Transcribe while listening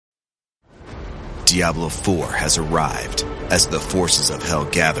Diablo 4 has arrived. As the forces of hell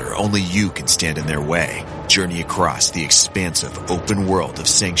gather, only you can stand in their way. Journey across the expansive open world of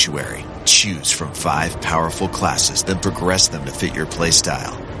Sanctuary. Choose from 5 powerful classes, then progress them to fit your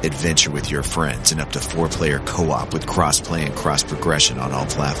playstyle. Adventure with your friends in up to 4-player co-op with cross-play and cross-progression on all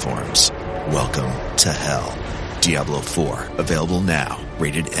platforms. Welcome to hell. Diablo 4, available now.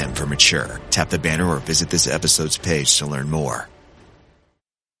 Rated M for mature. Tap the banner or visit this episode's page to learn more.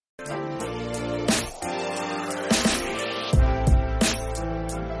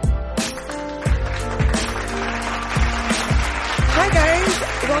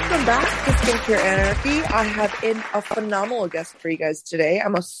 Welcome back to Skincare Anarchy. I have a phenomenal guest for you guys today.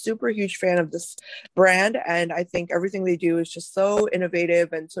 I'm a super huge fan of this brand, and I think everything they do is just so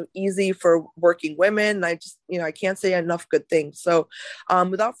innovative and so easy for working women. I just, I can't say enough good things. So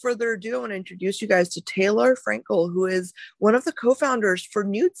without further ado, I want to introduce you guys to Taylor Frankel, who is one of the co-founders for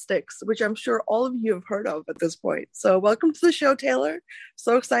NUDESTIX, which I'm sure all of you have heard of at this point. So welcome to the show, Taylor.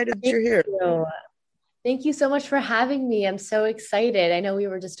 So excited that you're here. Thank you so much for having me. I'm so excited. I know we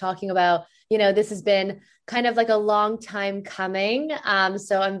were just talking about, this has been kind of like a long time coming.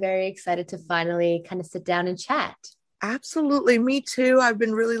 So I'm very excited to finally kind of sit down and chat. Absolutely. Me too. I've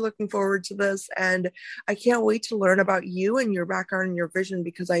been really looking forward to this, and I can't wait to learn about you and your background and your vision,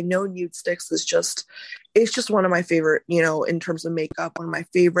 because I know NUDESTIX it's just one of my favorite, in terms of makeup, one of my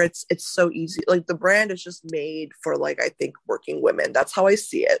favorites. It's so easy. Like, the brand is just made for, I think working women. That's how I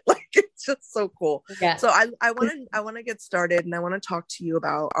see it. It's just so cool. Yeah. So I want to get started, and I want to talk to you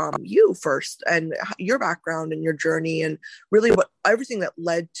about you first, and your background and your journey, and really everything that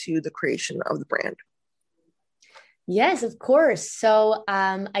led to the creation of the brand. Yes, of course. So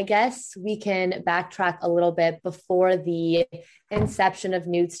I guess we can backtrack a little bit before the inception of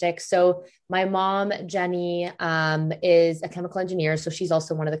NUDESTIX. So my mom, Jenny, is a chemical engineer. So she's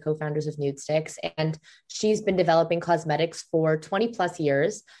also one of the co-founders of NUDESTIX, and she's been developing cosmetics for 20 plus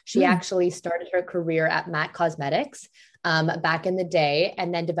years. She actually started her career at MAC Cosmetics back in the day,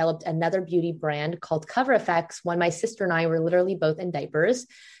 and then developed another beauty brand called Cover FX when my sister and I were literally both in diapers.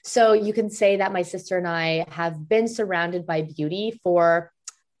 So you can say that my sister and I have been surrounded by beauty for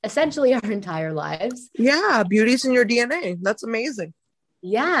essentially our entire lives. Yeah, beauty's in your DNA. That's amazing.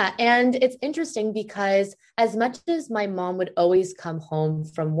 Yeah. And it's interesting because as much as my mom would always come home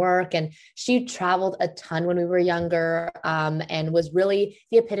from work, and she traveled a ton when we were younger, and was really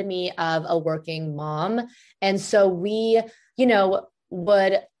the epitome of a working mom. And so we,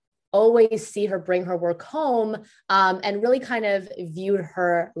 would always see her bring her work home, and really kind of viewed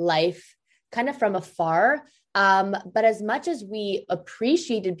her life kind of from afar. But as much as we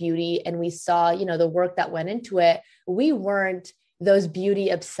appreciated beauty and we saw, the work that went into it, we weren't those beauty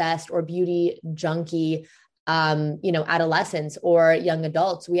obsessed or beauty junkie, adolescents or young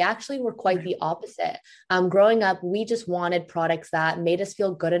adults. We actually were quite the opposite. Growing up, we just wanted products that made us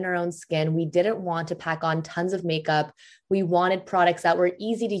feel good in our own skin. We didn't want to pack on tons of makeup. We wanted products that were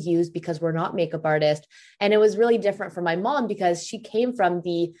easy to use because we're not makeup artists. And it was really different for my mom because she came from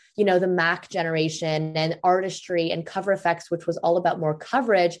the MAC generation and artistry and Cover FX, which was all about more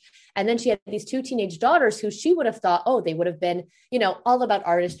coverage. And then she had these 2 teenage daughters who she would have thought, they would have been, all about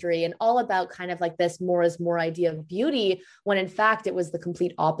artistry and all about kind of like this more is more idea of beauty, when in fact it was the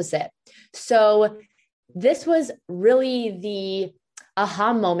complete opposite. So this was really the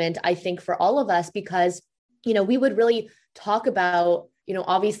aha moment, I think, for all of us, because, we would really talk about,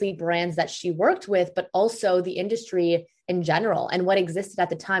 obviously brands that she worked with, but also the industry in general and what existed at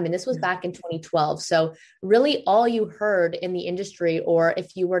the time. And this was back in 2012. So really all you heard in the industry, or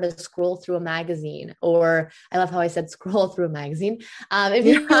if you were to scroll through a magazine, or I love how I said scroll through a magazine. If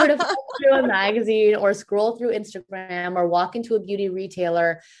you were to scroll through a magazine or scroll through Instagram or walk into a beauty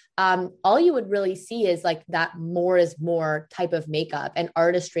retailer, all you would really see is like that more is more type of makeup and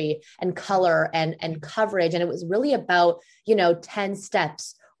artistry and color and coverage. And it was really about, 10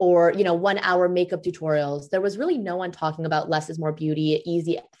 steps or, 1 hour makeup tutorials. There was really no one talking about less is more beauty,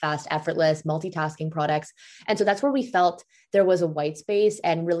 easy, fast, effortless, multitasking products. And so that's where we felt there was a white space,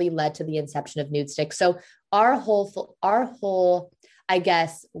 and really led to the inception of NUDESTIX. So our whole, I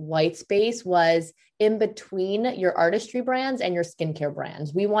guess, white space was in between your artistry brands and your skincare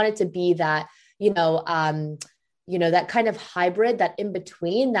brands. We wanted to be that, that kind of hybrid, that in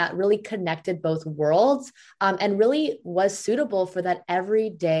between, that really connected both worlds, and really was suitable for that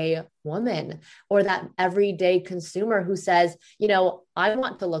everyday woman or that everyday consumer who says, I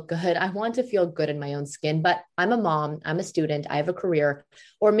want to look good. I want to feel good in my own skin, but I'm a mom, I'm a student, I have a career,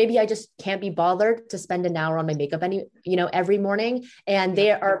 or maybe I just can't be bothered to spend an hour on my makeup every morning. And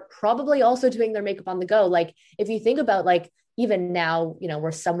they are probably also doing their makeup on the go. Like, if you think about even now,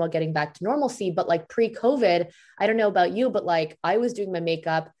 we're somewhat getting back to normalcy, but like pre-COVID, I don't know about you, but like I was doing my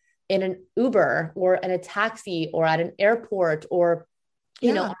makeup in an Uber or in a taxi or at an airport or,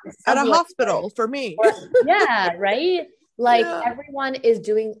 on a at a subway, hospital for me. yeah. Right. Like Yeah. everyone is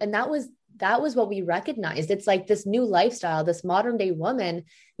doing, and that was what we recognized. It's like this new lifestyle, this modern day woman,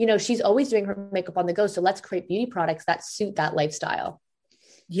 she's always doing her makeup on the go. So let's create beauty products that suit that lifestyle.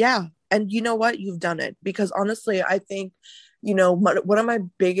 Yeah. And you know what? You've done it, because honestly, I think, one of my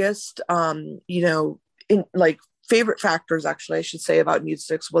biggest, in like favorite factors, actually, I should say, about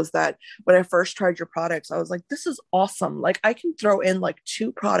NUDESTIX was that when I first tried your products, I was like, this is awesome. Like I can throw in like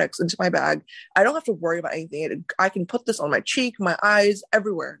 2 products into my bag. I don't have to worry about anything. I can put this on my cheek, my eyes,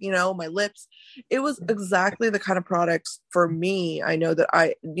 everywhere, my lips. It was exactly the kind of products for me. I know that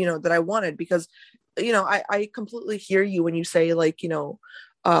that I wanted, because, I completely hear you when you say like,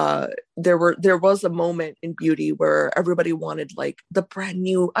 there was a moment in beauty where everybody wanted like the brand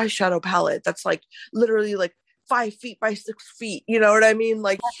new eyeshadow palette that's like literally like 5 feet by 6 feet, you know what I mean?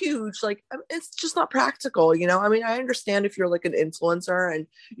 Like huge, like it's just not practical, I mean, I understand if you're like an influencer and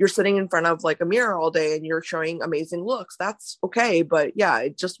you're sitting in front of like a mirror all day and you're showing amazing looks, that's okay. But yeah,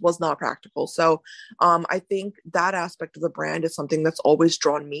 it just was not practical. So I think that aspect of the brand is something that's always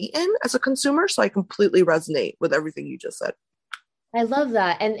drawn me in as a consumer. So I completely resonate with everything you just said. I love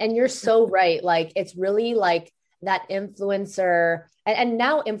that. And you're so right. Like, it's really like that influencer, and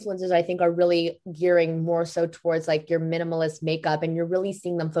now influencers, I think, are really gearing more so towards like your minimalist makeup, and you're really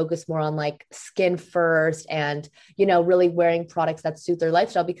seeing them focus more on like skin first and, really wearing products that suit their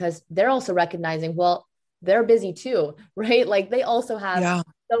lifestyle, because they're also recognizing, well, they're busy too, right? Like they also have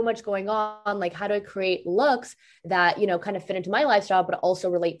so much going on. Like, how do I create looks that, kind of fit into my lifestyle, but also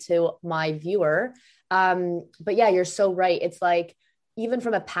relate to my viewer? But yeah, you're so right. It's like, even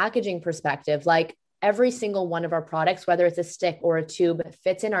from a packaging perspective, like every single one of our products, whether it's a stick or a tube,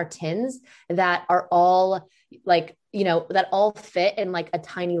 fits in our tins that are all like, that all fit in like a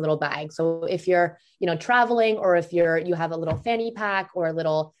tiny little bag. So if you're, traveling, or if you have a little fanny pack or a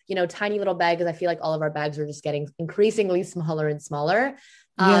little, tiny little bag, because I feel like all of our bags are just getting increasingly smaller and smaller.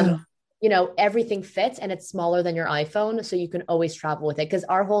 Yeah. Everything fits and it's smaller than your iPhone. So you can always travel with it. Cause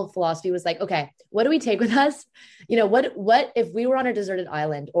our whole philosophy was like, okay, what do we take with us? What if we were on a deserted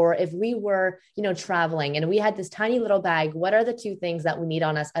island, or if we were, traveling and we had this tiny little bag, what are the 2 things that we need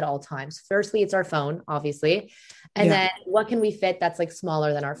on us at all times? Firstly, it's our phone, obviously. And then what can we fit that's like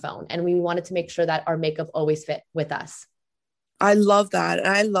smaller than our phone? And we wanted to make sure that our makeup always fit with us. I love that. And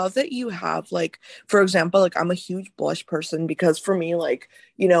I love that you have, like, for example, like I'm a huge blush person, because for me, like,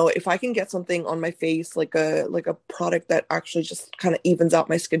 if I can get something on my face, like a product that actually just kind of evens out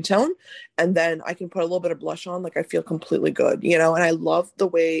my skin tone, and then I can put a little bit of blush on, like I feel completely good, and I love the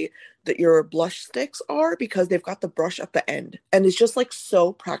way that your blush sticks are, because they've got the brush at the end and it's just like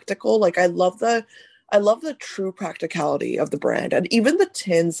so practical. Like I love the true practicality of the brand. And even the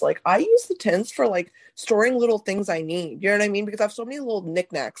tins, like I use the tins for like storing little things I need. You know what I mean? Because I have so many little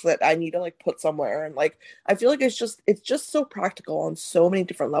knickknacks that I need to like put somewhere. And like, I feel like it's just so practical on so many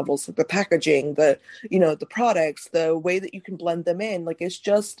different levels. Like the packaging, the products, the way that you can blend them in. Like, it's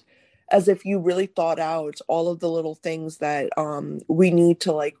just as if you really thought out all of the little things that we need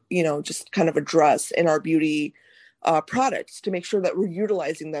to like, just kind of address in our beauty products to make sure that we're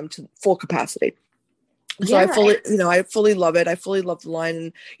utilizing them to full capacity. So Yeah. I fully love it. I fully love the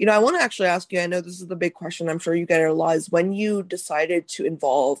line. And, I want to actually ask you, I know this is the big question, I'm sure you get it a lot, is when you decided to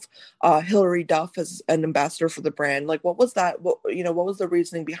involve Hilary Duff as an ambassador for the brand, like what was that? What was the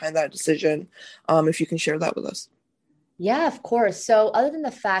reasoning behind that decision? If you can share that with us. Yeah, of course. So other than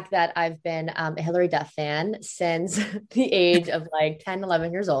the fact that I've been a Hilary Duff fan since the age of like 10,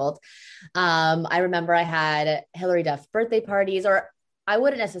 11 years old, I remember I had Hilary Duff birthday parties, or I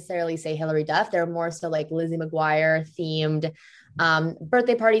wouldn't necessarily say Hilary Duff. They're more so like Lizzie McGuire themed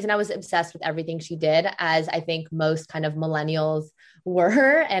birthday parties. And I was obsessed with everything she did, as I think most kind of millennials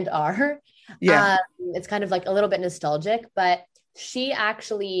were and are. Yeah. It's kind of like a little bit nostalgic, but she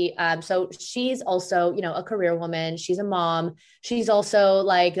actually, so she's also, a career woman. She's a mom. She's also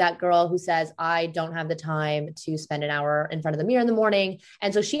like that girl who says, I don't have the time to spend an hour in front of the mirror in the morning.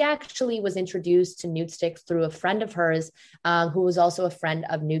 And so she actually was introduced to NUDESTIX through a friend of hers, who was also a friend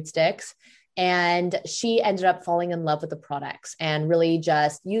of NUDESTIX. And she ended up falling in love with the products and really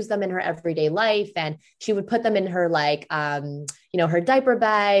just used them in her everyday life. And she would put them in her like, her diaper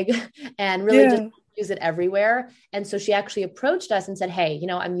bag and really just use it everywhere. And so she actually approached us and said, hey,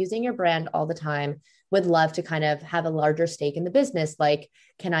 I'm using your brand all the time. Would love to kind of have a larger stake in the business. Like,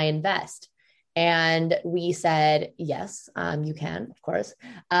 can I invest? And we said, yes, you can, of course.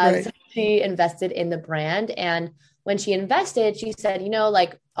 Right. So she invested in the brand. And when she invested, she said,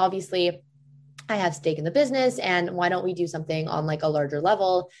 like, obviously I have stake in the business, and why don't we do something on like a larger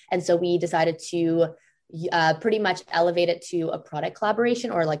level? And so we decided to pretty much elevate it to a product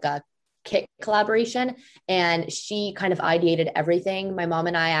collaboration, or like a kit collaboration. And she kind of ideated everything. My mom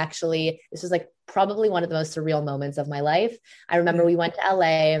and I actually, this was like probably one of the most surreal moments of my life. I remember we went to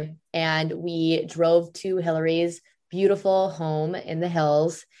LA and we drove to Hillary's beautiful home in the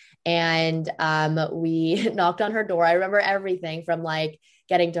hills. And we knocked on her door. I remember everything from like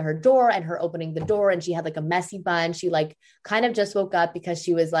getting to her door and her opening the door. And she had like a messy bun. She like kind of just woke up because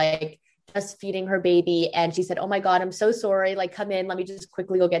she was like just feeding her baby. And she said, "Oh my God, I'm so sorry. Like, come in. Let me just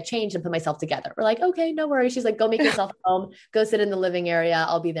quickly go get changed and put myself together." We're like, "Okay, no worries." She's like, "Go make yourself home. Go sit in the living area.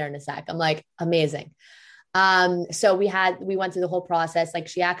 I'll be there in a sec." I'm like, amazing. So we went through the whole process. Like,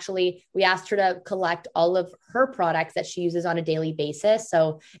 we asked her to collect all of her products that she uses on a daily basis.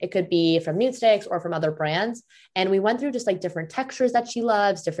 So it could be from NUDESTIX or from other brands. And we went through just like different textures that she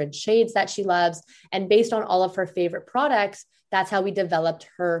loves, different shades that she loves. And based on all of her favorite products, that's how we developed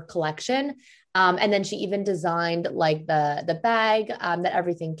her collection. And then she even designed like the bag that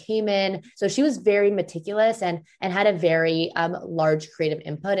everything came in. So she was very meticulous and had a very large creative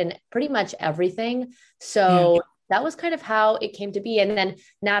input in pretty much everything. So that was kind of how it came to be. And then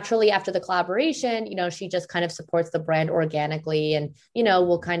naturally after the collaboration, she just kind of supports the brand organically, and,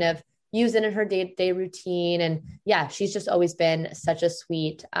 will kind of use it in her day-to-day routine. And yeah, she's just always been such a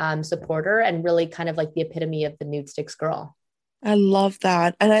sweet supporter, and really kind of like the epitome of the NUDESTIX girl. I love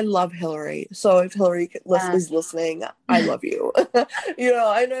that. And I love Hillary. So if Hillary is listening, I love you.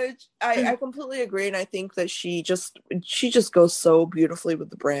 I know I completely agree. And I think that she just goes so beautifully with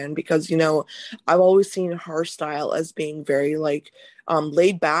the brand, because, I've always seen her style as being very like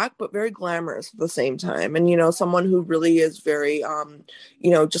laid back, but very glamorous at the same time. And, someone who really is very,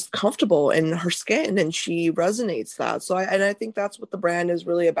 just comfortable in her skin, and she resonates that. So I think that's what the brand is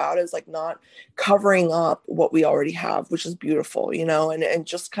really about, is like not covering up what we already have, which is beautiful, and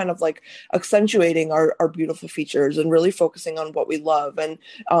just kind of like accentuating our beautiful features and really focusing on what we love. And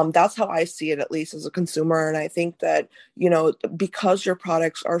that's how I see it, at least as a consumer. And I think that, because your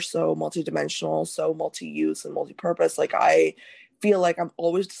products are so multidimensional, so multi-use and multi-purpose, like I feel like I'm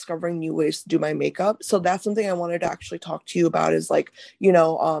always discovering new ways to do my makeup. So that's something I wanted to actually talk to you about, is like,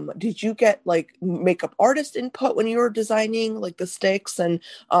 did you get like makeup artist input when you were designing like the sticks, and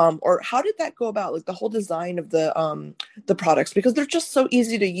or how did that go about, like the whole design of the products, because they're just so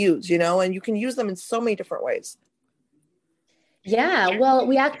easy to use, and you can use them in so many different ways. Yeah, well,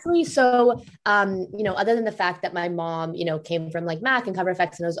 we actually, so, other than the fact that my mom, came from like MAC and Cover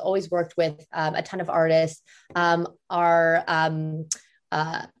Effects and has always worked with a ton of artists, our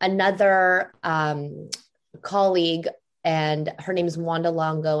another colleague, and her name is Wanda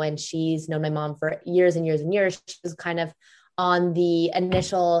Longo, and she's known my mom for years and years and years. She was kind of on the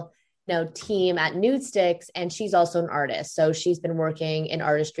initial team at NUDESTIX, and she's also an artist. So she's been working in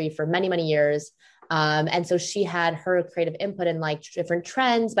artistry for many, many years. And so she had her creative input in like different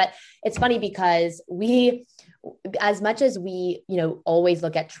trends. But it's funny because as much as we, always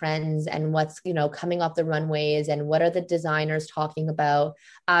look at trends and what's, coming off the runways and what are the designers talking about,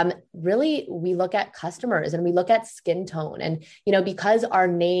 really we look at customers and we look at skin tone. And, because our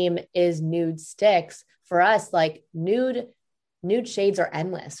name is NUDESTIX, for us, like nude shades are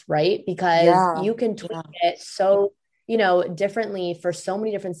endless, right? Because you can tweak it so differently for so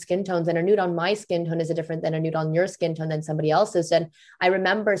many different skin tones, and a nude on my skin tone is different than a nude on your skin tone than somebody else's. And I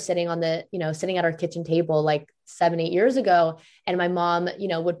remember sitting at our kitchen table like 7-8 years ago, and my mom,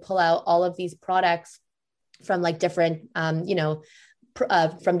 would pull out all of these products from like different,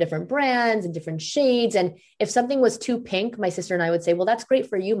 from different brands and different shades. And if something was too pink, my sister and I would say, "Well, that's great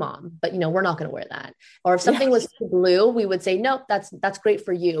for you, mom, but we're not going to wear that." Or if something was too blue, we would say, "Nope, that's great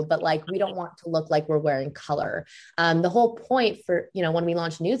for you, but like, we don't want to look like we're wearing color." The whole point for, when we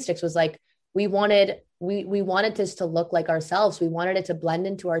launched NUDESTIX was like, we wanted this to look like ourselves. We wanted it to blend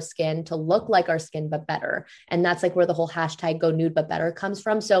into our skin, to look like our skin, but better. And that's like where the whole hashtag "Go Nude But Better" comes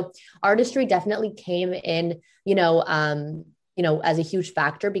from. So artistry definitely came in, as a huge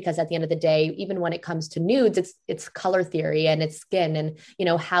factor, because at the end of the day, even when it comes to nudes, it's color theory and it's skin, and,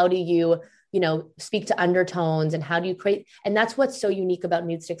 how do you, speak to undertones, and how do you create, and that's what's so unique about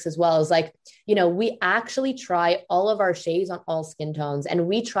NUDESTIX as well, is like, we actually try all of our shades on all skin tones, and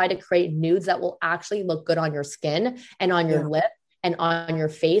we try to create nudes that will actually look good on your skin and on your lip and on your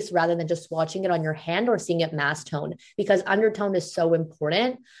face, rather than just swatching it on your hand or seeing it mass tone, because undertone is so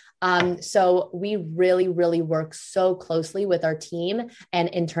important. So we really, really work so closely with our team and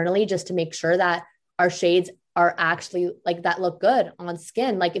internally, just to make sure that our shades are actually like that look good on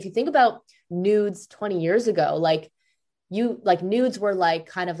skin. Like if you think about nudes 20 years ago, like nudes were like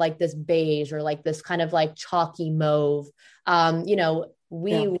kind of like this beige or like this kind of like chalky mauve.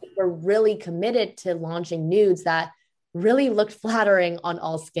 We were really committed to launching nudes that really looked flattering on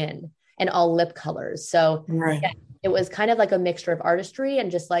all skin and all lip colors. So yeah, it was kind of like a mixture of artistry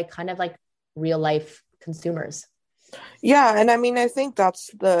and just like kind of like real life consumers. Yeah, and I mean, I think that's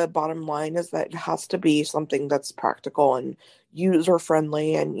the bottom line, is that it has to be something that's practical and user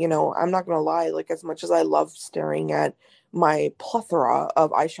friendly. And, I'm not gonna lie, like as much as I love staring at my plethora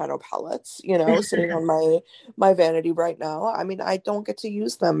of eyeshadow palettes, sitting on my vanity right now, I mean, I don't get to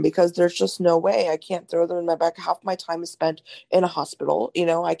use them because there's just no way. I can't throw them in my bag. Half my time is spent in a hospital,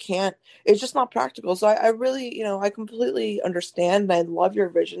 I can't, it's just not practical. So I really, I completely understand, and I love your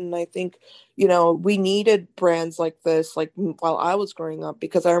vision. And I think, we needed brands like this, like while I was growing up,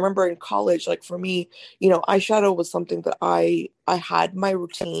 because I remember in college, like for me, eyeshadow was something that I had my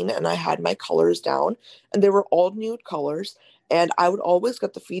routine and I had my colors down, and they were all nude colors. And I would always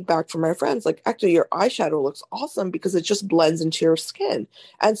get the feedback from my friends, like, actually, your eyeshadow looks awesome because it just blends into your skin.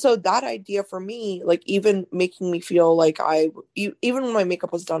 And so that idea for me, like even making me feel like even when my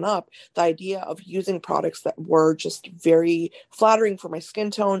makeup was done up, the idea of using products that were just very flattering for my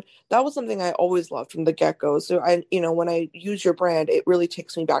skin tone, that was something I always loved from the get-go. So when I use your brand, it really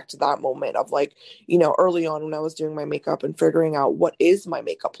takes me back to that moment of like, early on when I was doing my makeup and figuring out what is my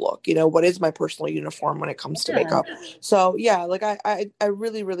makeup look, what is my personal uniform when it comes to makeup. So yeah, like I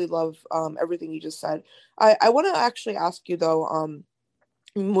really, really love everything you just said. I want to actually ask you though,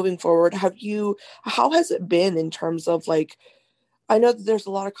 moving forward, how has it been in terms of like, I know that there's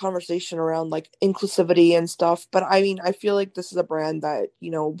a lot of conversation around like inclusivity and stuff, but I mean, I feel like this is a brand that,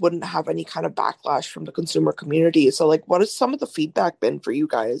 wouldn't have any kind of backlash from the consumer community. So like, what has some of the feedback been for you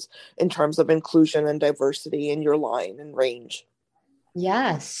guys in terms of inclusion and diversity in your line and range?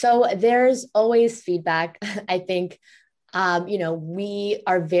 Yeah, so there's always feedback. I think we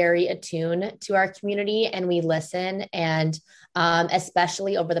are very attuned to our community and we listen. And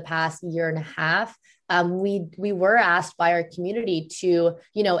especially over the past year and a half, we were asked by our community to,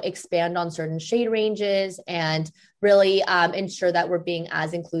 expand on certain shade ranges and really ensure that we're being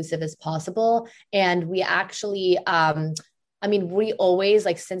as inclusive as possible. And we actually, we always,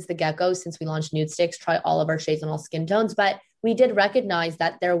 like since the get-go, since we launched NUDESTIX, try all of our shades on all skin tones, but we did recognize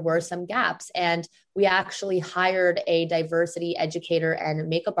that there were some gaps. And we actually hired a diversity educator and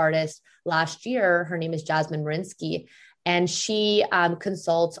makeup artist last year. Her name is Jasmine Marinsky, and she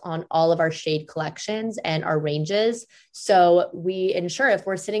consults on all of our shade collections and our ranges. So we ensure if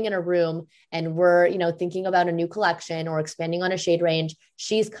we're sitting in a room and we're, thinking about a new collection or expanding on a shade range,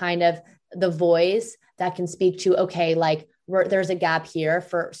 she's kind of the voice that can speak to, okay, like there's a gap here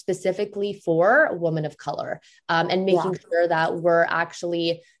for specifically for a woman of color, and making sure that we're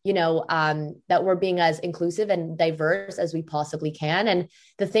actually, that we're being as inclusive and diverse as we possibly can. And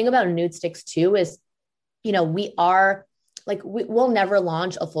the thing about NUDESTIX too is, we are like, we'll never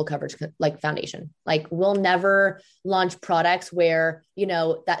launch a full coverage like foundation. Like we'll never launch products where,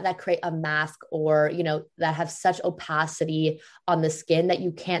 that create a mask or, that have such opacity on the skin that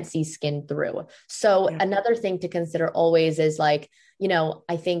you can't see skin through. So another thing to consider always is like,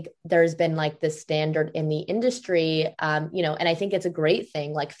 I think there's been like this standard in the industry, and I think it's a great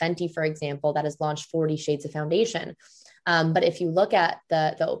thing. Like Fenty, for example, that has launched 40 shades of foundation. But if you look at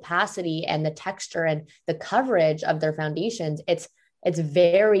the opacity and the texture and the coverage of their foundations, it's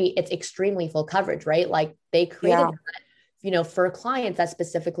extremely full coverage, right? Like they created that, for clients that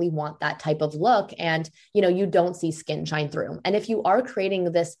specifically want that type of look, and you don't see skin shine through. And if you are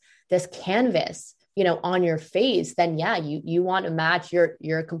creating this canvas, on your face, then you want to match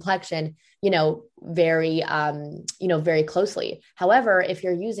your complexion, very, very closely. However, if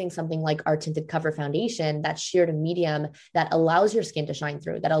you're using something like our tinted cover foundation, that sheer to medium, that allows your skin to shine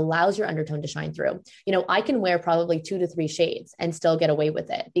through, that allows your undertone to shine through, I can wear probably 2 to 3 shades and still get away with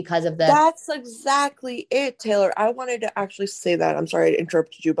it because of That's exactly it, Taylor. I wanted to actually say that. I'm sorry I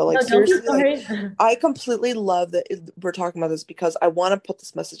interrupted you, but like, no, don't be seriously, sorry. like, I completely love that we're talking about this because I want to put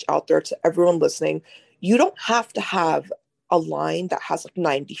this message out there to everyone listening. You don't have to have a line that has like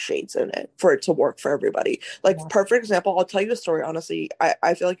 90 shades in it for it to work for everybody. Like, perfect example, I'll tell you a story. Honestly,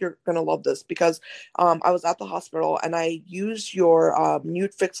 I feel like you're gonna love this because I was at the hospital and I used your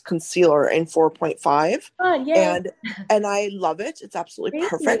Nude Fix concealer in 4.5. Oh, And I love it. It's absolutely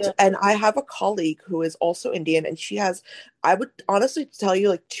Thank perfect. you. And I have a colleague who is also Indian, and she has, I would honestly tell you,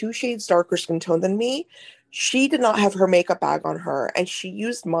 like 2 shades darker skin tone than me. She did not have her makeup bag on her, and she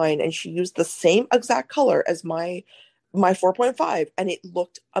used mine, and she used the same exact color as my 4.5, and it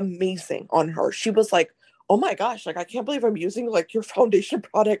looked amazing on her. She was like, oh my gosh, like I can't believe I'm using like your foundation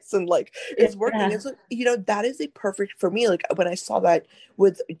products and like it's working. And Yeah. so, that is a perfect for me. Like when I saw that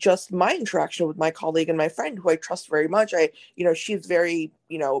with just my interaction with my colleague and my friend who I trust very much, she's very,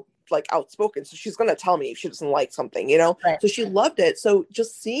 like outspoken. So she's going to tell me if she doesn't like something, Right. so she loved it. So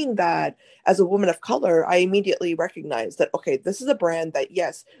just seeing that as a woman of color, I immediately recognized that, okay, this is a brand that,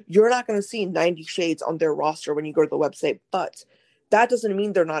 yes, you're not going to see 90 shades on their roster when you go to the website, but that doesn't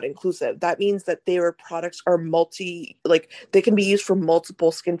mean they're not inclusive. That means that their products are like they can be used for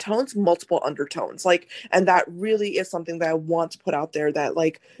multiple skin tones, multiple undertones. Like, and that really is something that I want to put out there, that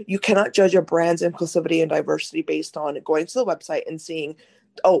like you cannot judge a brand's inclusivity and diversity based on going to the website and seeing,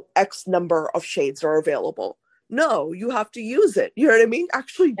 oh, X number of shades are available. No, you have to use it. You know what I mean?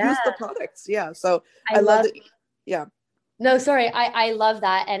 Actually Yeah. use the products. Yeah. So I I love love that. Yeah. No, sorry. I love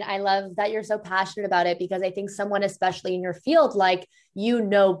that. And I love that you're so passionate about it, because I think someone, especially in your field, like you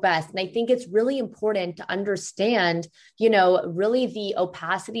know best. And I think it's really important to understand, really the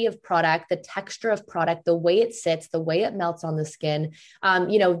opacity of product, the texture of product, the way it sits, the way it melts on the skin.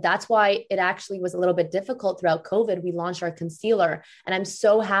 That's why it actually was a little bit difficult throughout COVID. We launched our concealer, and I'm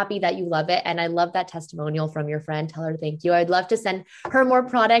so happy that you love it. And I love that testimonial from your friend. Tell her thank you. I'd love to send her more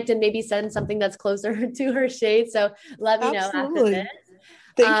product and maybe send something that's closer to her shade. So let me know after this. Absolutely.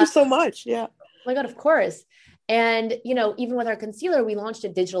 Thank you Um, so much. Yeah. oh my God, of course. And, even with our concealer, we launched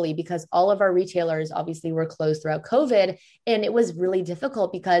it digitally because all of our retailers obviously were closed throughout COVID. And it was really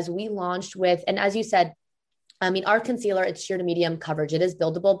difficult because we launched with, and as you said, I mean, our concealer, it's sheer to medium coverage. It is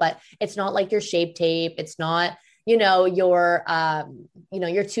buildable, but it's not like your Shape Tape. It's not, your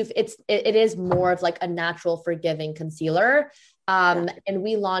too, it is more of like a natural forgiving concealer. Yeah. And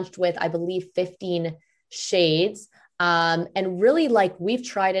we launched with, I believe, 15 shades. And really, like, we've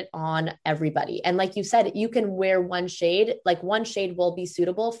tried it on everybody. And like you said, you can wear one shade, like one shade will be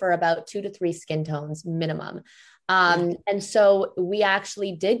suitable for about 2 to 3 skin tones minimum. Yeah. And so we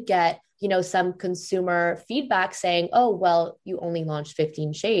actually did get, some consumer feedback saying, oh, well, you only launched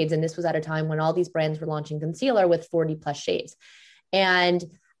 15 shades. And this was at a time when all these brands were launching concealer with 40 plus shades. And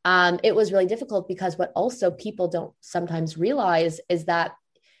it was really difficult because what also people don't sometimes realize is that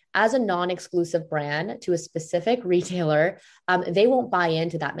as a non-exclusive brand to a specific retailer, they won't buy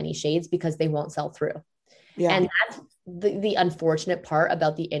into that many shades because they won't sell through. Yeah. And that's the unfortunate part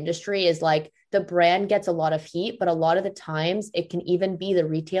about the industry, is like the brand gets a lot of heat, but a lot of the times it can even be the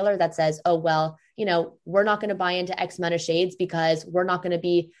retailer that says, oh, well, we're not going to buy into X amount of shades because we're not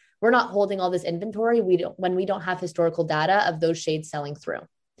holding all this inventory. When we don't have historical data of those shades selling through.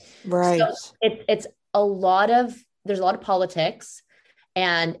 Right. So there's a lot of politics,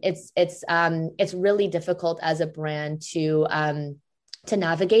 and it's really difficult as a brand to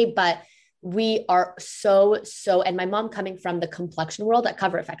navigate. But we are so, and my mom, coming from the complexion world at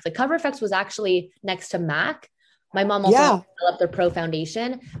Cover FX, like Cover FX was actually next to MAC. My mom also developed their Pro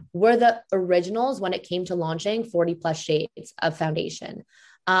Foundation. We're the originals when it came to launching 40 plus shades of foundation.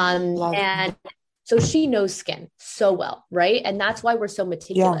 And so she knows skin so well, right? And that's why we're so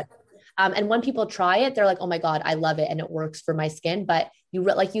meticulous. And when people try it, they're like, oh my God, I love it. And it works for my skin. But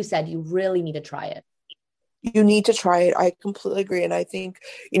like you said, you really need to try it. You need to try it. I completely agree. And I think,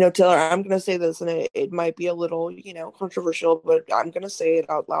 Taylor, I'm going to say this, and it might be a little, controversial, but I'm going to say it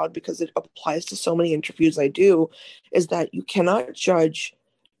out loud because it applies to so many interviews I do, is that you cannot judge,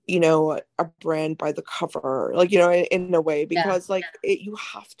 a brand by the cover, like, in a way, because you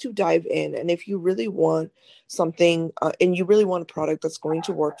have to dive in. And if you really want something and you really want a product that's going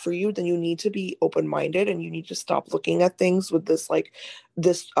to work for you, then you need to be open-minded, and you need to stop looking at things with this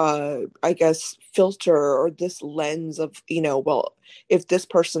I guess filter or this lens of, well, if this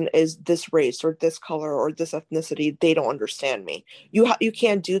person is this race or this color or this ethnicity, they don't understand me. You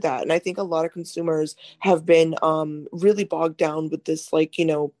can't do that. And I think a lot of consumers have been really bogged down with this, like,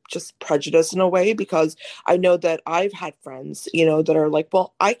 just prejudice in a way, because I know that I've had friends, that are like,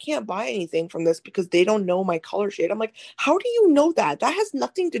 well, I can't buy anything from this because they don't know my color shade. I'm like, how do you know that? That has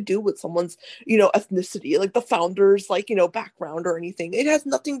nothing to do with someone's, ethnicity, like the founder's, like, background or anything. It has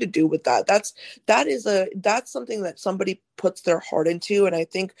nothing to do with that. That's something that somebody puts their heart into. And I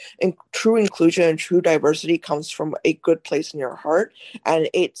think true inclusion and true diversity comes from a good place in your heart, and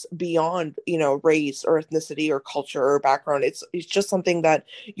it's beyond, race or ethnicity or culture or background. It's just something that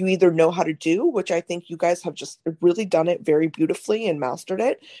you either know how to do, which I think you guys have just really done it very beautifully and mastered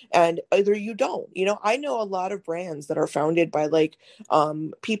it, and either you don't. I know a lot of brands that are founded by like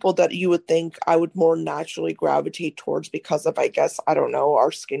people that you would think I would more naturally gravitate towards because of, I guess, I don't know,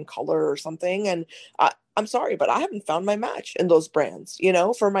 our skin color or something. And I'm sorry, but I haven't found my match in those brands, you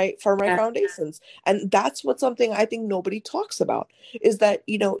know, for my foundations. And that's what something I think nobody talks about is that,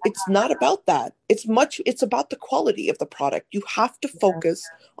 you know, it's not about that. It's about the quality of the product. You have to focus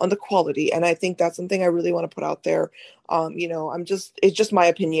on the quality. And I think that's something I really want to put out there. You know, it's just my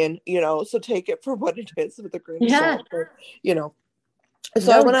opinion, you know, so take it for what it is with a grain of Yeah. salt. But, you know,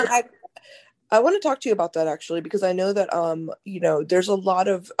 so No. I want to talk to you about that actually, because I know that you know, there's a lot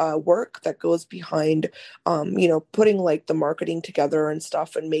of work that goes behind you know, putting like the marketing together and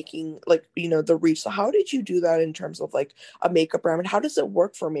stuff and making like, you know, the reach. So how did you do that in terms of like a makeup brand? And how does it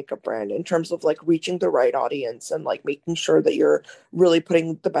work for a makeup brand in terms of like reaching the right audience and like making sure that you're really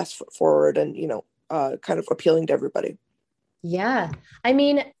putting the best foot forward and, you know, kind of appealing to everybody? Yeah. I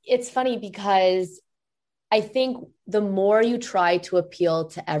mean, it's funny because I think the more you try to appeal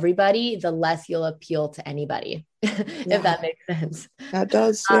to everybody, the less you'll appeal to anybody, if Yeah, that makes sense. that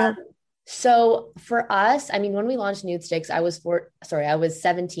does. Yeah. Um, so for us, I mean, when we launched NUDESTIX, I was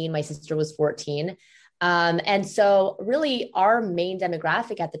 17, my sister was 14. And so really our main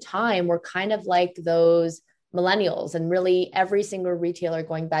demographic at the time were kind of like those millennials, and really every single retailer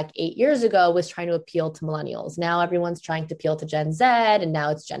going back 8 years ago was trying to appeal to millennials. Now everyone's trying to appeal to Gen Z, and now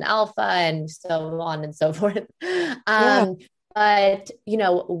it's Gen Alpha, and so on and so forth. Yeah. um, but you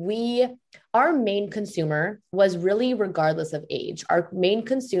know, our main consumer was really regardless of age. Our main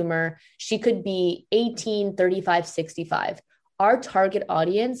consumer, she could be 18, 35, 65. Our target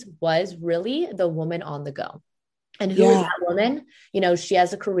audience was really the woman on the go. And who is Yeah. that woman? You know, she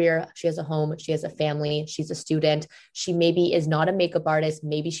has a career, she has a home, she has a family, she's a student. She maybe is not a makeup artist.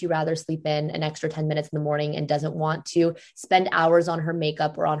 Maybe she rather sleep in an extra 10 minutes in the morning and doesn't want to spend hours on her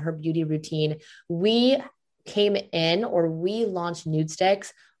makeup or on her beauty routine. We we launched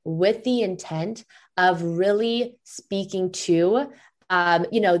NUDESTIX with the intent of really speaking to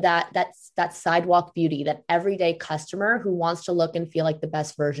you know, that sidewalk beauty, that everyday customer who wants to look and feel like the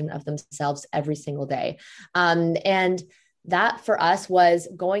best version of themselves every single day. And that for us was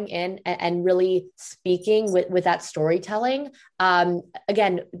going in and really speaking with that storytelling.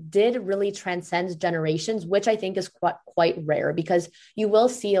 Again, did really transcend generations, which I think is quite rare, because you will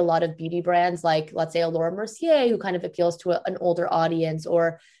see a lot of beauty brands like, let's say, a Laura Mercier, who kind of appeals to an older audience,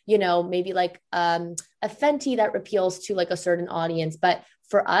 or, you know, maybe like a Fenty that appeals to like a certain audience. But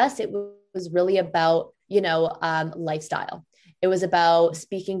for us, it was really about, you know, lifestyle. It was about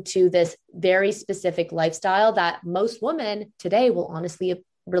speaking to this very specific lifestyle that most women today will honestly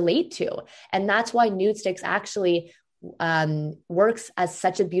relate to. And that's why NUDESTIX actually works as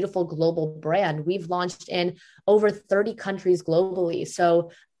such a beautiful global brand. We've launched in over 30 countries globally.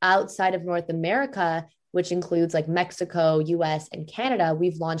 So outside of North America, which includes like Mexico, US, and Canada,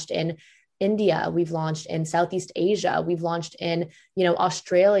 we've launched in India, we've launched in Southeast Asia, we've launched in, you know,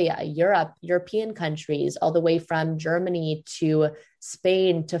 Australia, Europe, European countries, all the way from Germany to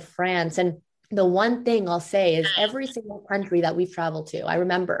Spain to France. And the one thing I'll say is every single country that we've traveled to, I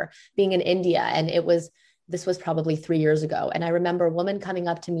remember being in India, and this was probably 3 years ago. And I remember a woman coming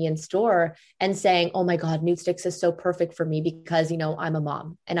up to me in store and saying, "Oh my God, NUDESTIX is so perfect for me because, you know, I'm a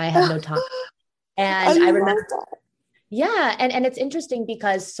mom and I have no time." I And I love remember, that. yeah. And it's interesting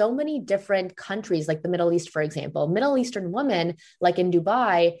because so many different countries, like the Middle East, for example, Middle Eastern women, like in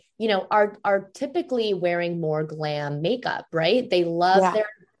Dubai, you know, are typically wearing more glam makeup, right? They love Yeah. their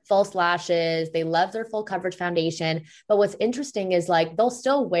false lashes, they love their full coverage foundation. But what's interesting is like they'll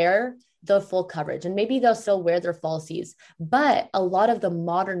still wear the full coverage, and maybe they'll still wear their falsies. But a lot of the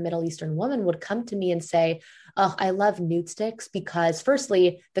modern Middle Eastern women would come to me and say, "Oh, I love NUDESTIX because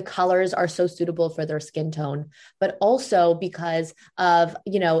firstly, the colors are so suitable for their skin tone, but also because of,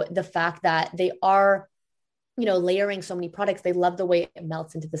 you know, the fact that they are, you know, layering so many products. They love the way it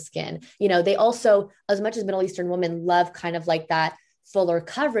melts into the skin. You know, they also, as much as Middle Eastern women love kind of like that fuller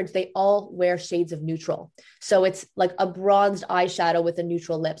coverage, they all wear shades of neutral. So it's like a bronzed eyeshadow with a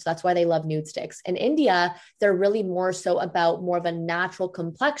neutral lip. So that's why they love NUDESTIX. In India, they're really more so about more of a natural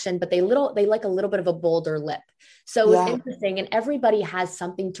complexion, but they like a little bit of a bolder lip. So it's Yeah. interesting, and everybody has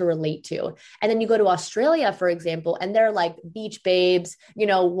something to relate to. And then you go to Australia, for example, and they're like beach babes, you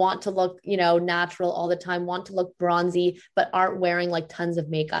know, want to look, you know, natural all the time, want to look bronzy, but aren't wearing like tons of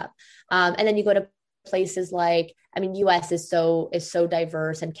makeup. And then you go to places like, I mean, US is so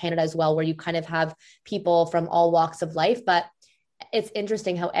diverse, and Canada as well, where you kind of have people from all walks of life. But it's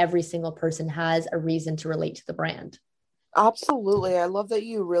interesting how every single person has a reason to relate to the brand. Absolutely. I love that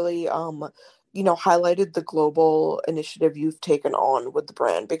you really highlighted the global initiative you've taken on with the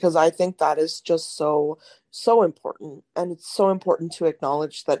brand, because I think that is just so important. And it's so important to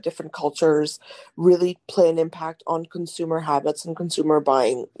acknowledge that different cultures really play an impact on consumer habits and consumer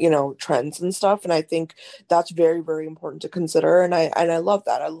buying, trends and stuff. And I think that's very, very important to consider. And I love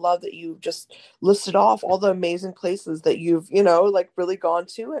that. I love that you just listed off all the amazing places that you've, like really gone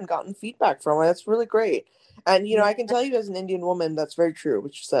to and gotten feedback from. That's really great. And I can tell you as an Indian woman, that's very true,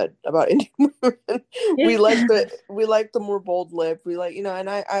 what you said about Indian women. Yeah. we like the more bold lip. We like, and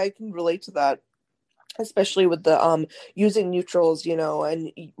I can relate to that, especially with the using neutrals,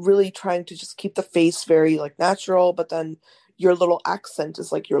 and really trying to just keep the face very like natural, but then your little accent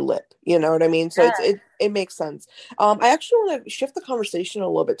is like your lip, you know what I mean? So it makes sense. I actually want to shift the conversation a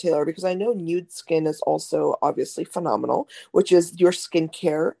little bit, Taylor, because I know Nude Skin is also obviously phenomenal, which is your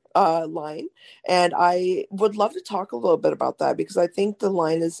skincare line. And I would love to talk a little bit about that, because I think the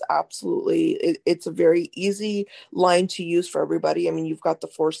line is absolutely, it's a very easy line to use for everybody. I mean, you've got the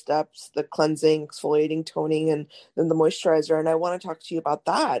 4 steps: the cleansing, exfoliating, toning, and then the moisturizer. And I want to talk to you about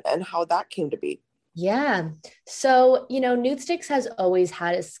that and how that came to be. Yeah. So, NudeStix has always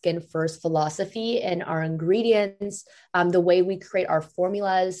had a skin first philosophy in our ingredients, the way we create our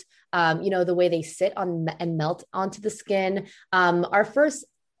formulas, the way they sit on and melt onto the skin. For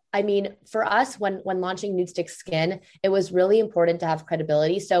us, when launching NudeStix Skin, it was really important to have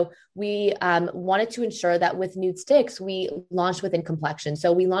credibility. So we wanted to ensure that with NudeStix, we launched within complexion.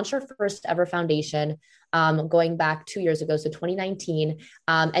 So we launched our first ever foundation going back 2 years ago, so 2019.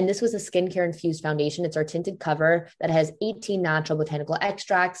 And this was a skincare infused foundation. It's our tinted cover that has 18 natural botanical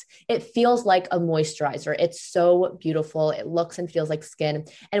extracts. It feels like a moisturizer. It's so beautiful. It looks and feels like skin.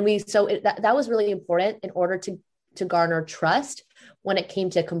 And that was really important in order to garner trust when it came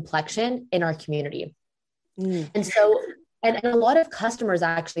to complexion in our community. And so, and a lot of customers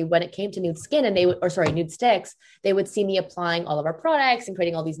actually, when it came to Nude Skin Nude Sticks, they would see me applying all of our products and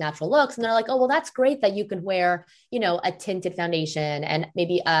creating all these natural looks. And they're like, oh, well, that's great that you can wear, a tinted foundation and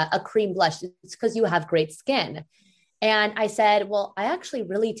maybe a cream blush. It's because you have great skin. And I said, well, I actually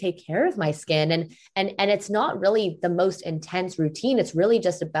really take care of my skin, and it's not really the most intense routine. It's really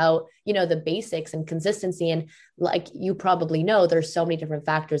just about, the basics and consistency. And like you probably know, there's so many different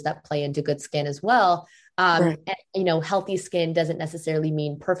factors that play into good skin as well. Right. And, healthy skin doesn't necessarily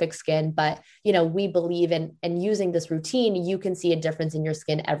mean perfect skin, but, we believe in using this routine. You can see a difference in your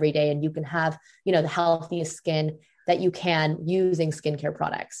skin every day, and you can have, the healthiest skin that you can using skincare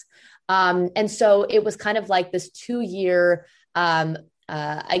products. And so it was kind of like this 2-year, of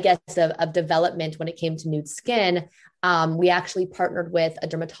development when it came to Nude Skin. We actually partnered with a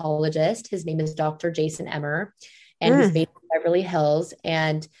dermatologist. His name is Dr. Jason Emmer, and he's based in Beverly Hills.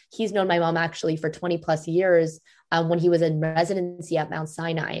 And he's known my mom actually for 20 plus years when he was in residency at Mount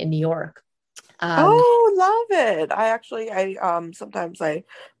Sinai in New York. Love it. Sometimes I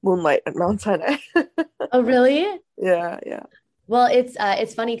moonlight at Mount Sinai. Oh, really? Yeah. Well,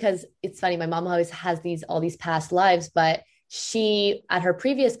 it's funny because my mom always has all these past lives, but she at her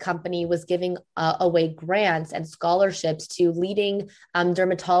previous company was giving away grants and scholarships to leading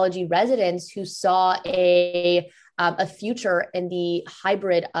dermatology residents who saw a future in the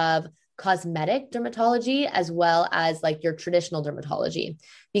hybrid of cosmetic dermatology as well as like your traditional dermatology,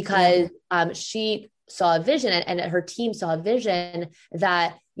 because she saw a vision, and her team saw a vision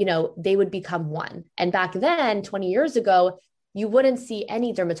that they would become one. And back then, 20 years ago, you wouldn't see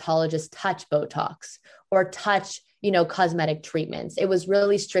any dermatologist touch Botox or touch, cosmetic treatments. It was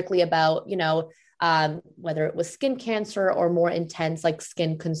really strictly about, whether it was skin cancer or more intense like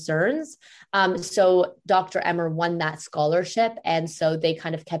skin concerns. So Dr. Emmer won that scholarship. And so they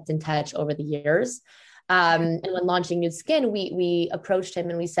kind of kept in touch over the years. And when launching Nude Skin, we approached him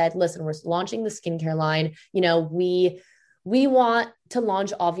and we said, listen, we're launching the skincare line. We want to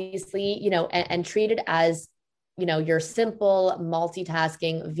launch, obviously, and treat it as your simple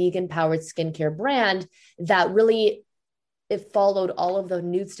multitasking vegan powered skincare brand that really, it followed all of the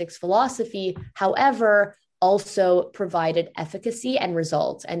NudeStix philosophy. However, also provided efficacy and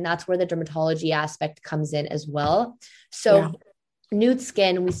results. And that's where the dermatology aspect comes in as well. So Nude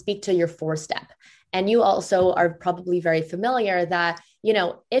Skin, we speak to your 4-step. And you also are probably very familiar that,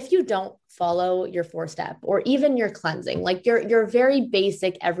 if you don't follow your 4-step or even your cleansing, like your very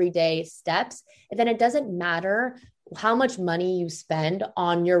basic everyday steps, then it doesn't matter how much money you spend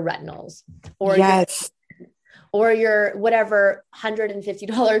on your retinols or your whatever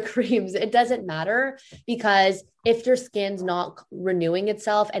 $150 creams. It doesn't matter, because if your skin's not renewing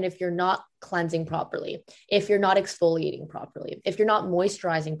itself, and if you're not cleansing properly, if you're not exfoliating properly, if you're not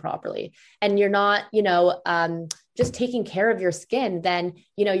moisturizing properly, and you're not, just taking care of your skin, then,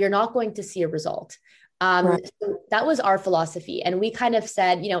 you're not going to see a result. So that was our philosophy. And we kind of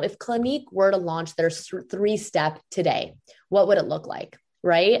said, if Clinique were to launch their 3-step today, what would it look like?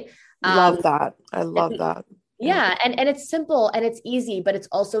 Right. Love that. I love that. Yeah. And it's simple and it's easy, but it's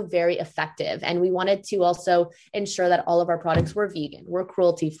also very effective. And we wanted to also ensure that all of our products were vegan, we're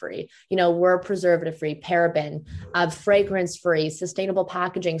cruelty free, we're preservative free, paraben, fragrance free, sustainable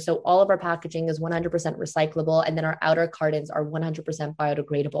packaging. So all of our packaging is 100% recyclable. And then our outer cartons are 100%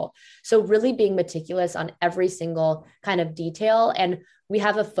 biodegradable. So really being meticulous on every single kind of detail. And we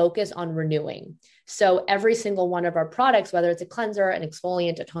have a focus on renewing. So every single one of our products, whether it's a cleanser, an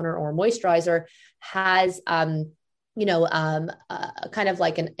exfoliant, a toner, or a moisturizer, has, kind of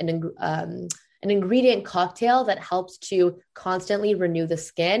like an ingredient cocktail that helps to constantly renew the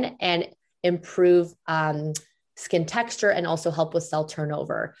skin and improve skin texture and also help with cell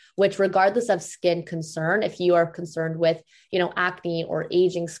turnover, which regardless of skin concern, if you are concerned with, acne or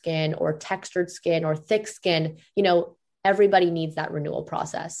aging skin or textured skin or thick skin, everybody needs that renewal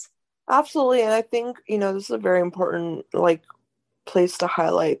process. Absolutely. And I think, this is a very important place to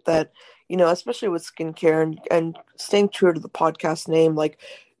highlight that, especially with skincare and staying true to the podcast name,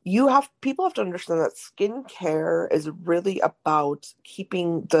 people have to understand that skincare is really about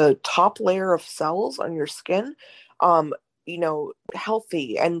keeping the top layer of cells on your skin,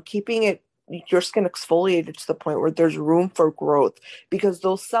 healthy and keeping your skin exfoliated to the point where there's room for growth, because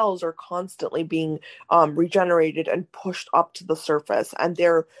those cells are constantly being regenerated and pushed up to the surface, and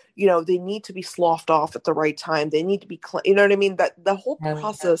they need to be sloughed off at the right time. They need to be you know what I mean? That the whole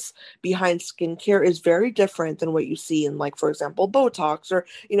process behind skincare is very different than what you see in, for example, Botox or,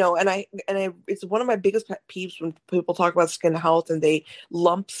 and I it's one of my biggest pet peeves when people talk about skin health and they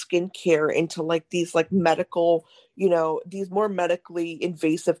lump skincare into these medical, these more medically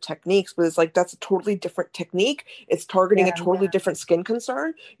invasive techniques, but it's that's a totally different technique. It's targeting a totally different skin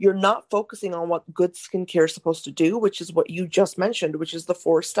concern. You're not focusing on what good skincare is supposed to do, which is what you just mentioned, which is the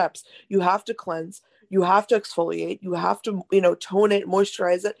 4 steps. You have to cleanse, you have to exfoliate, you have to, tone it,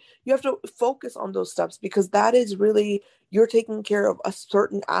 moisturize it. You have to focus on those steps, because that is really, you're taking care of a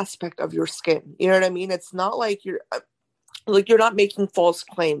certain aspect of your skin. You know what I mean? It's not you're not making false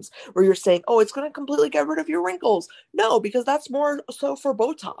claims where you're saying, oh, it's going to completely get rid of your wrinkles. No, because that's more so for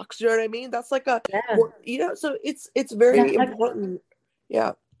Botox. You know what I mean? That's so it's very important.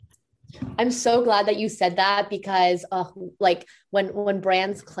 Yeah. I'm so glad that you said that, because when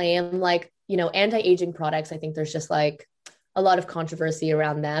brands claim anti-aging products, I think there's just a lot of controversy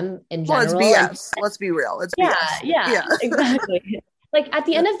around them in general. Well, it's BS. Let's be real. It's BS. Yeah, exactly. At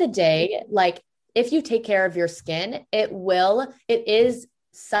the end of the day, if you take care of your skin, it is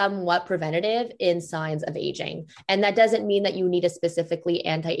somewhat preventative in signs of aging. And that doesn't mean that you need a specifically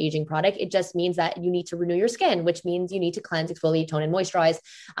anti-aging product. It just means that you need to renew your skin, which means you need to cleanse, exfoliate, tone, and moisturize.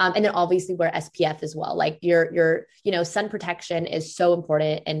 And then obviously wear SPF as well. Your sun protection is so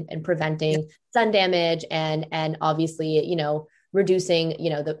important in preventing sun damage and obviously, reducing,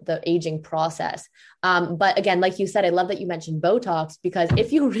 the aging process. But again, like you said, I love that you mentioned Botox, because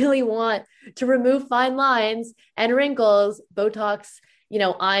if you really want to remove fine lines and wrinkles, Botox,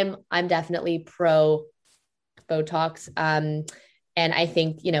 I'm definitely pro Botox. And I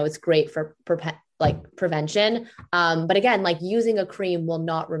think, it's great for prevention. But again, using a cream will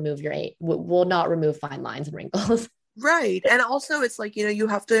not remove will not remove fine lines and wrinkles. Right. And also it's you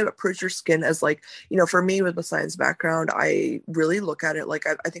have to approach your skin as for me with the science background, I really look at it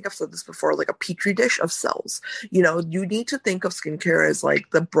I think I've said this before, a petri dish of cells. You need to think of skincare as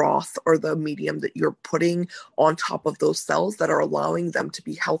the broth or the medium that you're putting on top of those cells that are allowing them to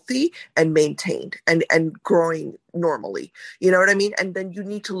be healthy and maintained and growing normally. You know what I mean? And then you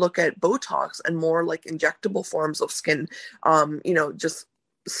need to look at Botox and more injectable forms of skin, just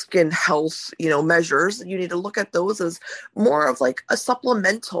skin health, measures. You need to look at those as more of a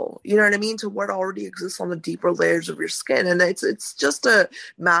supplemental, you know what I mean, to what already exists on the deeper layers of your skin. And it's just a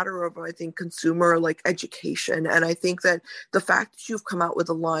matter of, I think, consumer education. And I think that the fact that you've come out with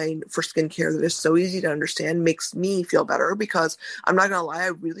a line for skincare that is so easy to understand makes me feel better, because I'm not gonna lie, I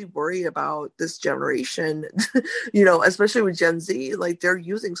really worry about this generation, especially with Gen Z. They're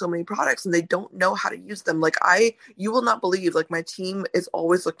using so many products and they don't know how to use them. You will not believe, my team is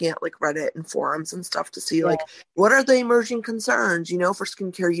always looking at Reddit and forums and stuff to see what are the emerging concerns, for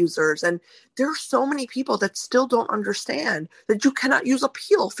skincare users. And there are so many people that still don't understand that you cannot use a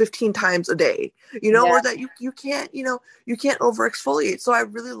peel 15 times a day, or that you can't, you can't over exfoliate. So I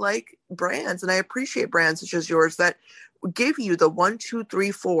really like brands, and I appreciate brands such as yours that give you the 1, 2,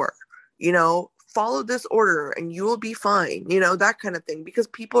 3, 4, follow this order and you will be fine, that kind of thing, because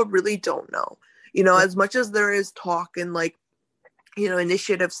people really don't know. You know, as much as there is talk and like, you know,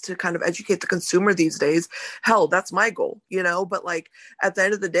 initiatives to kind of educate the consumer these days, hell, that's my goal, you know, but like at the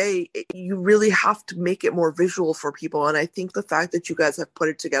end of the day, you really have to make it more visual for people. And I think the fact that you guys have put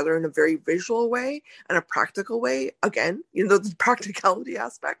it together in a very visual way and a practical way, again, you know, the practicality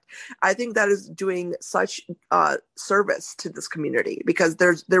aspect, I think that is doing such service to this community, because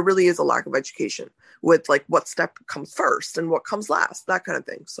there really is a lack of education with like what step comes first and what comes last, that kind of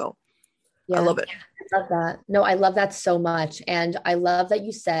thing. So I Yeah, love it. I love that. No, I love that so much. And I love that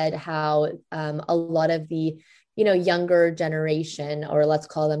you said how a lot of the, you know, younger generation, or let's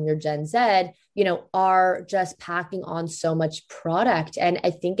call them your Gen Z, you know, are just packing on so much product. And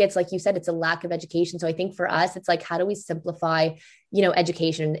I think it's like you said, it's a lack of education. So I think for us, it's like, how do we simplify, you know,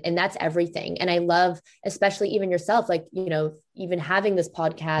 education? And that's everything. And I love, especially even yourself, like, you know, even having this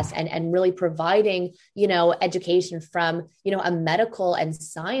podcast and really providing, you know, education from, you know, a medical and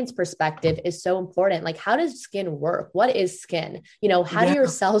science perspective is so important. Like, how does skin work? What is skin? You know, how do your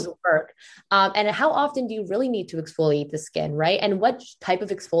cells work? And how often do you really need to exfoliate the skin, right? And what type of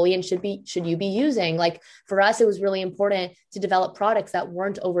exfoliant should you be using? Like for us, it was really important to develop products that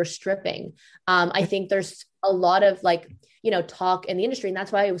weren't over stripping. I think there's a lot of like, you know, talk in the industry. And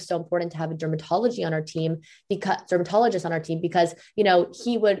that's why it was so important to have a dermatologist on our team, because, you know,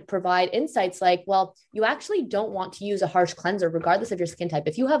 he would provide insights like, well, you actually don't want to use a harsh cleanser, regardless of your skin type.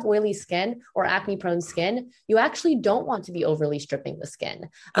 If you have oily skin or acne prone skin, you actually don't want to be overly stripping the skin.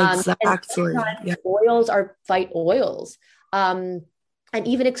 Exactly. And oils are fight oils. And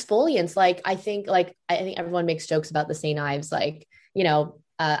even exfoliants, like I think everyone makes jokes about the St. Ives, like, you know,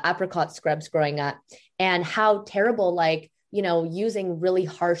 apricot scrubs growing up, and how terrible, like, you know, using really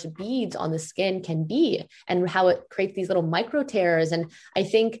harsh beads on the skin can be, and how it creates these little micro tears. And I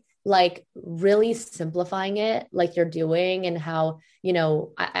think like really simplifying it like you're doing, and how, you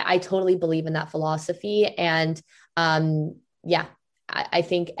know, I totally believe in that philosophy. And yeah, I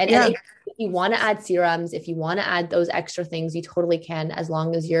think, and if you want to add serums, if you want to add those extra things, you totally can, as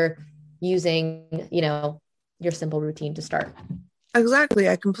long as you're using, you know, your simple routine to start. Exactly.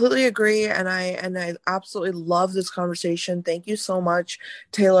 I completely agree. And I absolutely love this conversation. Thank you so much,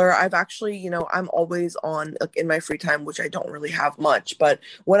 Taylor. I've actually, you know, I'm always on like in my free time, which I don't really have much, but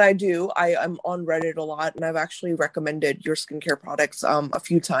when I do, I'm on Reddit a lot, and I've actually recommended your skincare products a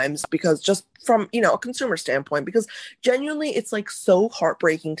few times, because just from, you know, a consumer standpoint, because genuinely it's like so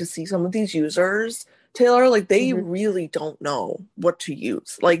heartbreaking to see some of these users, Taylor, like they really don't know what to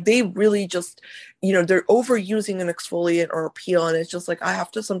use. Like they really just, you know, they're overusing an exfoliant or a peel, and it's just like I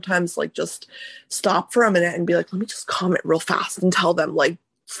have to sometimes like just stop for a minute and be like, let me just comment real fast and tell them like,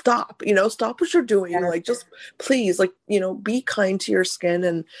 stop, you know, stop what you're doing. Like just please, like, you know, be kind to your skin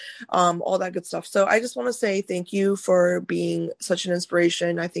and all that good stuff. So I just want to say thank you for being such an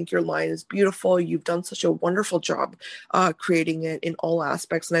inspiration. I think your line is beautiful. You've done such a wonderful job creating it in all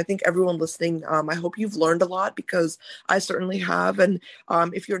aspects. And I think everyone listening, I hope you've learned a lot, because I certainly have. And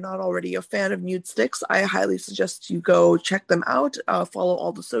if you're not already a fan of NUDESTIX, I highly suggest you go check them out, follow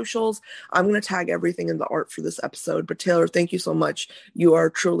all the socials. I'm going to tag everything in the art for this episode. But Taylor, thank you so much. You are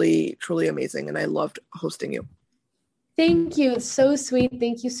truly, truly amazing. And I loved hosting you. Thank you. It's so sweet.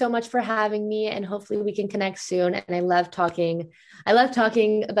 Thank you so much for having me. And hopefully we can connect soon. And I love talking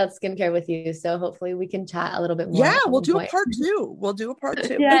about skincare with you. So hopefully we can chat a little bit more. Yeah, we'll do a part two. We'll do a part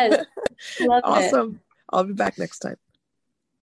two. Yes. Love awesome. It. I'll be back next time.